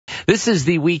This is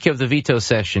the week of the veto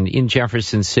session in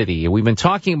Jefferson City. We've been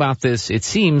talking about this, it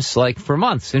seems like, for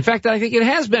months. In fact, I think it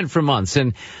has been for months.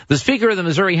 And the Speaker of the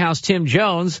Missouri House, Tim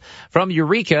Jones, from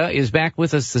Eureka, is back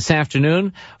with us this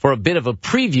afternoon for a bit of a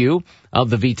preview of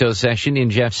the veto session in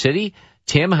Jeff City.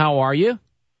 Tim, how are you?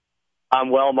 I'm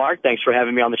well, Mark. Thanks for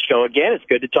having me on the show again. It's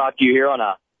good to talk to you here on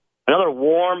another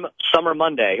warm summer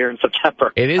Monday here in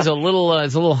September. It is it's a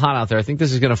little hot out there. I think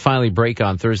this is going to finally break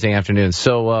on Thursday afternoon.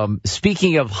 So,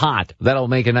 speaking of hot, that'll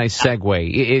make a nice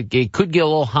segue. It could get a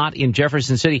little hot in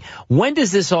Jefferson City. When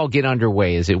does this all get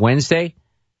underway? Is it Wednesday?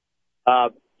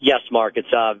 Yes, Mark. It's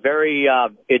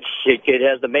it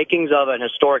has the makings of an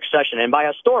historic session. And by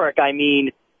historic, I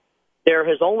mean there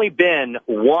has only been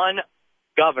one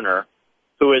governor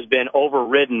who has been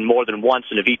overridden more than once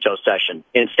in a veto session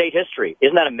in state history.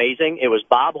 Isn't that amazing? It was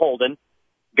Bob Holden,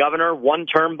 Governor,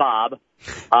 one-term Bob,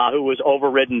 who was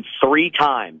overridden 3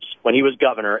 times when he was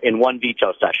governor in one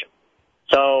veto session.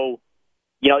 So,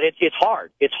 you know, it's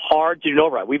hard. It's hard to do an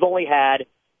override. We've only had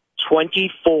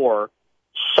 24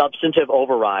 substantive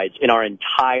overrides in our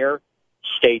entire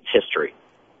state's history.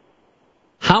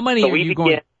 How many are you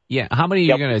going? Yeah, how many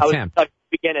are you going to attempt?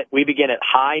 We begin at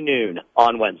high noon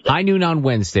on Wednesday. High noon on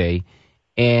Wednesday.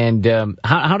 And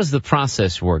how does the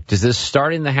process work? Does this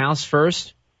start in the House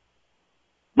first?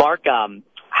 Mark,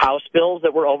 House bills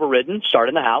that were overridden start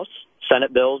in the House.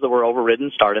 Senate bills that were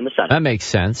overridden start in the Senate. That makes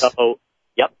sense. So,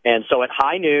 yep. And so at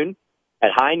high noon,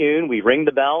 we ring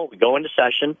the bell, we go into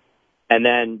session, and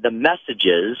then the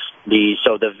messages, the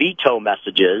veto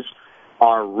messages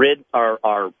are read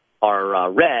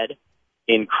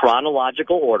in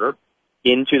chronological order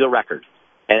into the record.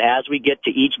 And as we get to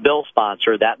each bill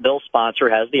sponsor, that bill sponsor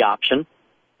has the option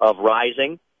of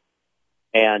rising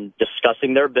and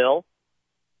discussing their bill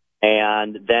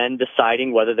and then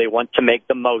deciding whether they want to make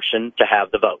the motion to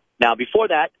have the vote. Now, before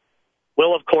that,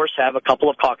 we'll, of course, have a couple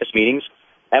of caucus meetings,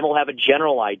 and we'll have a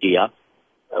general idea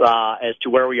as to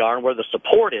where we are and where the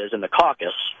support is in the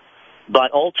caucus.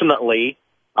 But ultimately,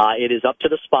 it is up to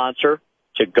the sponsor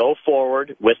to go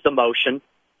forward with the motion.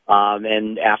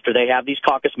 And after they have these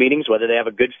caucus meetings, whether they have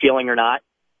a good feeling or not,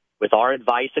 with our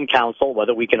advice and counsel,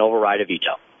 whether we can override a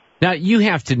veto. Now, you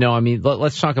have to know, I mean,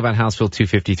 let's talk about House Bill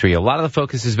 253. A lot of the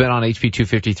focus has been on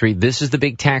HB253. This is the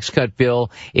big tax cut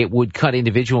bill. It would cut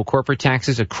individual corporate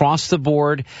taxes across the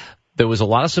board. There was a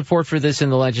lot of support for this in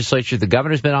the legislature. The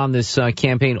governor's been on this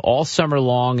campaign all summer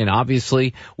long, and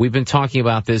obviously we've been talking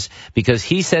about this because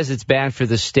he says it's bad for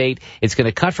the state. It's going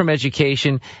to cut from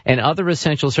education and other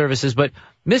essential services. But,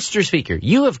 Mr. Speaker,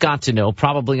 you have got to know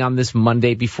probably on this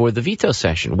Monday before the veto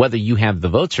session whether you have the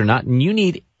votes or not, and you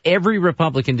need every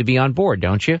Republican to be on board,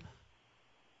 don't you?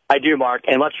 I do, Mark,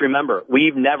 and let's remember,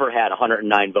 we've never had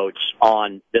 109 votes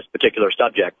on this particular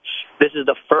subject. This is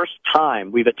the first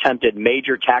time we've attempted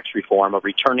major tax reform of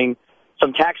returning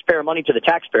some taxpayer money to the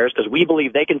taxpayers because we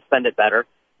believe they can spend it better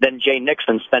than Jay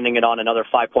Nixon spending it on another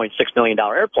 $5.6 million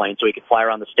airplane so he could fly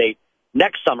around the state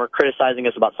next summer criticizing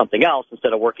us about something else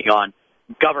instead of working on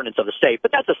governance of the state.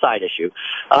 But that's a side issue.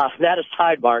 That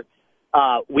aside, Mark,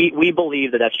 we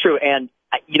believe that that's true. And,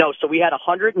 so we had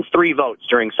 103 votes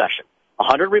during session.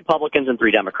 100 Republicans and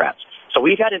 3 Democrats. So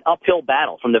we've had an uphill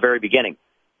battle from the very beginning.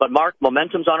 But, Mark,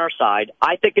 momentum's on our side.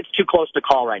 I think it's too close to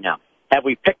call right now. Have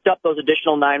we picked up those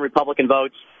additional 9 Republican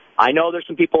votes? I know there's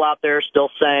some people out there still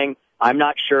saying, I'm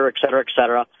not sure, et cetera, et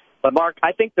cetera. But, Mark,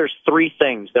 I think there's 3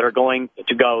 things that are going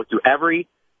to go through every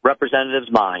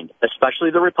representative's mind, especially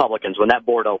the Republicans, when that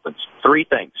board opens. 3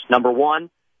 things. Number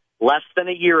 1, less than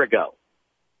a year ago,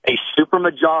 a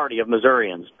supermajority of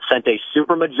Missourians sent a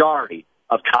supermajority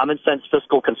of common sense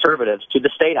fiscal conservatives to the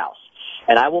State House.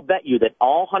 And I will bet you that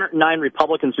all 109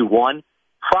 Republicans who won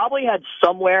probably had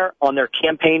somewhere on their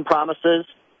campaign promises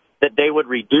that they would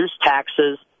reduce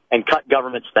taxes and cut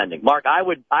government spending. Mark, I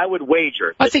would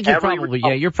wager. I think you're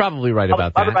probably right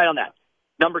about that. I'm right on that.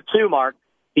 Number 2, Mark,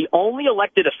 the only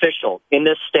elected official in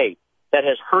this state that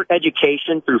has hurt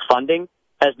education through funding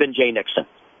has been Jay Nixon.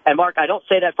 And Mark, I don't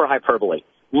say that for hyperbole.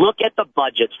 Look at the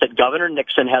budgets that Governor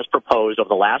Nixon has proposed over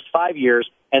the last 5 years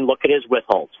and look at his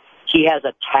withholds. He has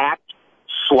attacked,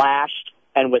 slashed,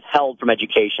 and withheld from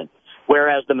education.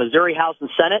 Whereas the Missouri House and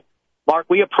Senate, Mark,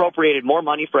 we appropriated more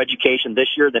money for education this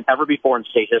year than ever before in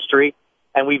state history.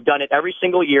 And we've done it every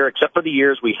single year except for the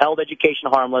years we held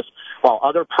education harmless while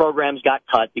other programs got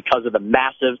cut because of the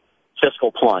massive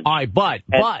fiscal plunge. All right, but,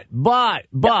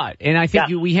 and I think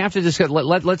we have to discuss.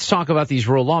 Let's talk about these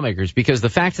rural lawmakers, because the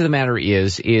fact of the matter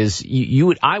is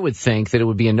I would think that it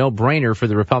would be a no-brainer for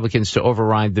the Republicans to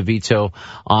override the veto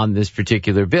on this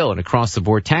particular bill, and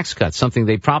across-the-board tax cuts, something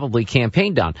they probably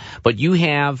campaigned on. But you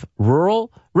have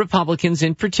rural Republicans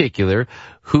in particular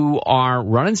who are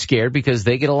running scared because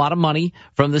they get a lot of money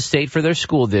from the state for their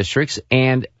school districts,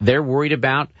 and they're worried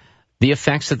about the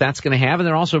effects that that's going to have, and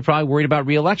they're also probably worried about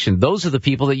re-election. Those are the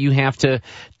people that you have to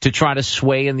try to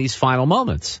sway in these final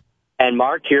moments. And,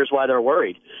 Mark, here's why they're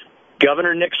worried.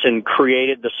 Governor Nixon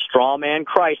created the straw man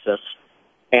crisis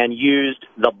and used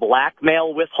the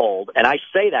blackmail withhold, and I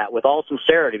say that with all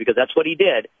sincerity because that's what he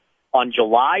did, on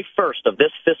July 1st of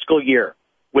this fiscal year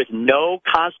with no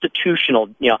constitutional,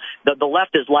 the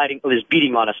left is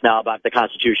beating on us now about the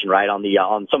Constitution, right,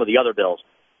 on some of the other bills.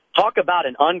 Talk about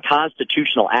an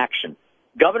unconstitutional action.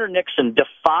 Governor Nixon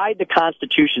defied the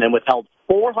Constitution and withheld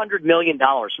 $400 million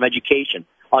from education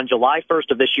on July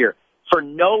 1st of this year for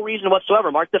no reason whatsoever.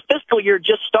 Mark, the fiscal year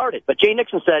just started, but Jay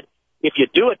Nixon said, if you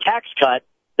do a tax cut,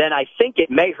 then I think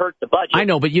it may hurt the budget. I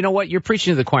know, but you know what? You're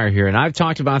preaching to the choir here, and I've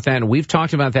talked about that, and we've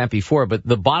talked about that before, but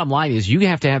the bottom line is you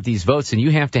have to have these votes, and you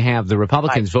have to have the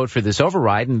Republicans vote for this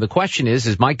override, and the question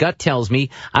is my gut tells me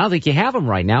I don't think you have them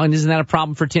right now, and isn't that a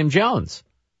problem for Tim Jones?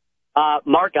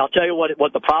 Mark, I'll tell you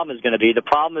what the problem is going to be. The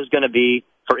problem is going to be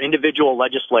for individual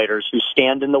legislators who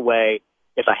stand in the way.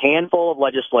 If a handful of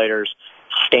legislators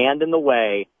stand in the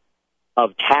way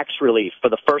of tax relief for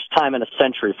the first time in a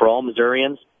century for all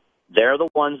Missourians, they're the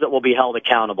ones that will be held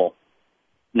accountable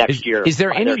next year. Is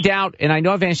there any doubt, and I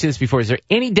know I've asked you this before, is there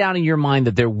any doubt in your mind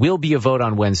that there will be a vote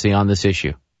on Wednesday on this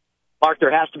issue? Mark,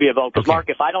 there has to be a vote. Because, okay. Mark,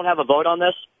 if I don't have a vote on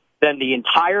this, then the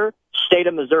entire state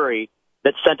of Missouri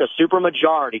that sent a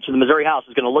supermajority to the Missouri House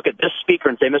is going to look at this speaker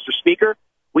and say, Mr. Speaker,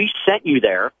 we sent you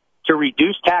there to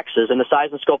reduce taxes and the size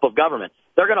and scope of government.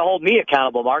 They're going to hold me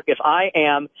accountable, Mark, if I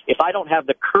don't have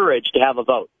the courage to have a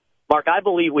vote. Mark, I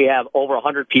believe we have over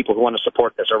 100 people who want to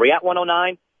support this. Are we at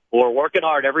 109? We're working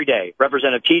hard every day.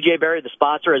 Representative T.J. Berry, the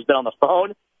sponsor, has been on the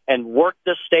phone and worked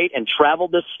this state and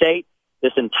traveled this state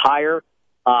this entire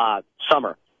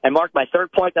summer. And, Mark, my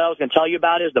third point that I was going to tell you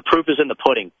about is the proof is in the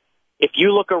pudding. If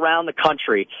you look around the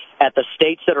country at the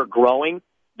states that are growing,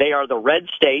 they are the red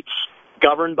states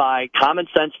governed by common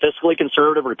sense, fiscally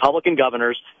conservative Republican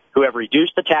governors who have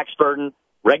reduced the tax burden,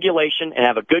 regulation, and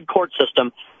have a good court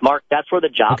system. Mark, that's where the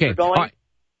jobs are going,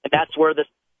 and that's where the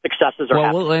successes are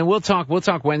happening. We'll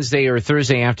talk Wednesday or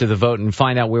Thursday after the vote and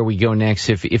find out where we go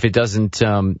next if it doesn't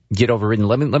get overridden.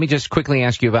 Let me just quickly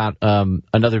ask you about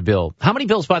another bill. How many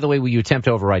bills, by the way, will you attempt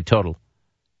to override total?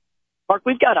 Mark,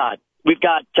 we've got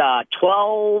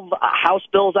 12 House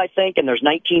bills, I think, and there's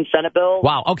 19 Senate bills.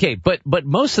 Wow. Okay. But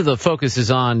most of the focus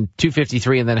is on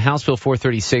 253 and then House Bill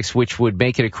 436, which would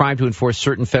make it a crime to enforce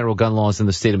certain federal gun laws in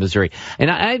the state of Missouri.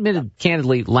 And I admitted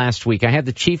candidly last week, I had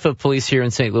the chief of police here in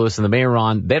St. Louis and the mayor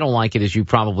on. They don't like it, as you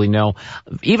probably know.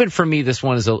 Even for me, this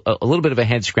one is a little bit of a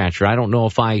head scratcher. I don't know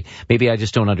if maybe I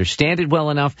just don't understand it well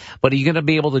enough, but are you going to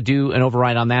be able to do an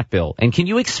override on that bill? And can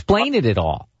you explain it at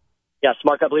all? Yes,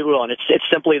 Mark, I believe we will. And it's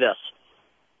simply this.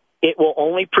 It will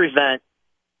only prevent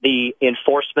the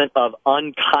enforcement of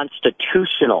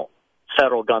unconstitutional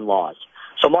federal gun laws.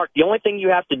 So, Mark, the only thing you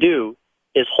have to do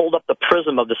is hold up the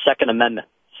prism of the Second Amendment.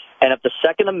 And if the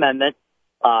Second Amendment,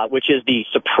 which is the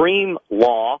supreme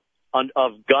law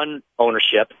of gun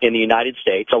ownership in the United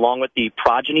States, along with the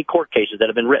progeny court cases that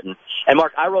have been written. And,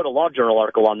 Mark, I wrote a law journal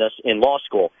article on this in law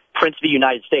school, Prince v.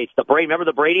 United States. Remember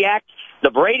the Brady Act? The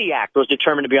Brady Act was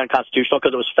determined to be unconstitutional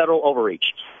because it was federal overreach.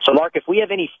 So, Mark, if we have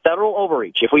any federal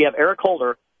overreach, if we have Eric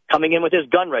Holder coming in with his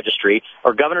gun registry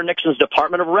or Governor Nixon's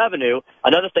Department of Revenue,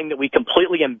 another thing that we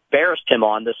completely embarrassed him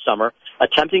on this summer,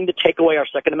 attempting to take away our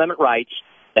Second Amendment rights,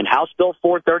 then House Bill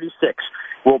 436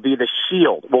 will be the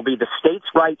shield, will be the states'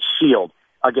 rights shield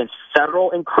against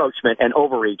federal encroachment and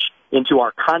overreach into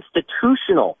our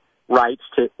constitutional rights,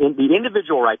 the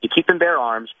individual right to keep and bear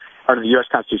arms under the U.S.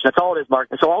 Constitution. That's all it is, Mark.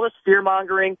 And so all this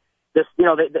fear-mongering,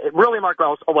 really, Mark,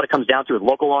 what it comes down to with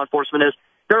local law enforcement is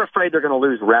they're afraid they're going to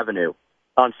lose revenue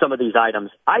on some of these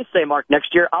items. I say, Mark,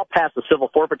 next year I'll pass the civil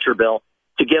forfeiture bill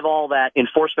to give all that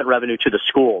enforcement revenue to the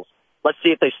schools. Let's see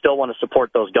if they still want to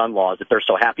support those gun laws that they're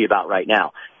so happy about right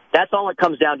now. That's all it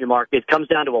comes down to, Mark. It comes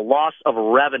down to a loss of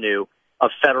revenue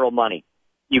of federal money.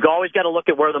 You've always got to look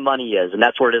at where the money is, and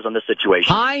that's where it is on this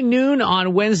situation. High noon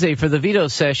on Wednesday for the veto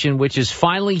session, which is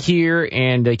finally here,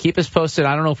 and keep us posted.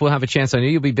 I don't know if we'll have a chance. I know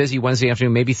you'll be busy Wednesday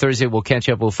afternoon. Maybe Thursday we'll catch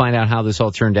up. We'll find out how this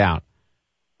all turned out.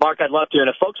 Mark, I'd love to. And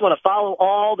if folks want to follow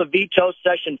all the veto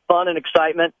session fun and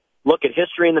excitement, look at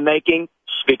History in the Making,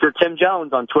 Speaker Tim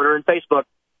Jones on Twitter and Facebook.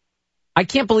 I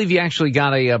can't believe you actually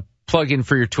got a plug-in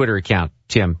for your Twitter account,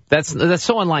 Tim. That's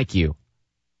so unlike you.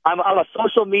 I'm a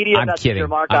social media messenger,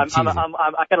 Mark. I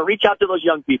got to reach out to those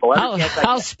young people.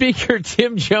 House Speaker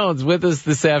Tim Jones with us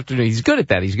this afternoon. He's good at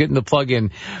that. He's getting the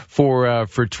plug-in for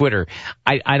Twitter.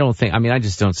 I don't think. I mean, I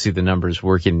just don't see the numbers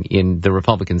working in the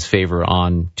Republicans' favor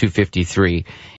on 253.